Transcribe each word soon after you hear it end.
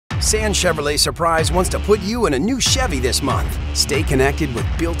San Chevrolet Surprise wants to put you in a new Chevy this month. Stay connected with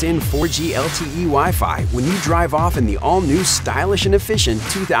built-in 4G LTE Wi-Fi when you drive off in the all-new stylish and efficient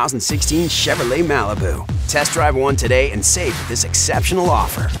 2016 Chevrolet Malibu. Test drive one today and save with this exceptional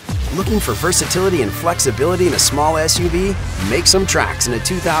offer. Looking for versatility and flexibility in a small SUV? Make some tracks in a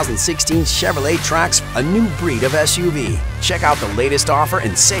 2016 Chevrolet Trax, a new breed of SUV. Check out the latest offer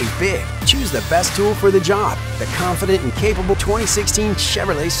and save big. Choose the best tool for the job. The confident and capable 2016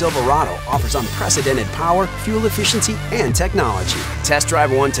 Chevrolet Silverado offers unprecedented power, fuel efficiency, and technology. Test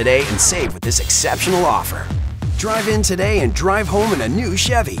drive one today and save with this exceptional offer. Drive in today and drive home in a new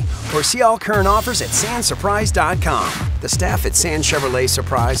Chevy, or see all current offers at sansurprise.com. The staff at San Chevrolet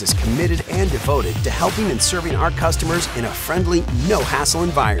Surprise is committed and devoted to helping and serving our customers in a friendly, no-hassle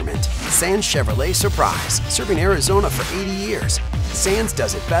environment. San Chevrolet Surprise, serving Arizona for 80 years. San's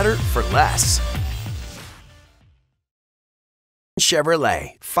does it better for less.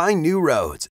 Chevrolet, find new roads.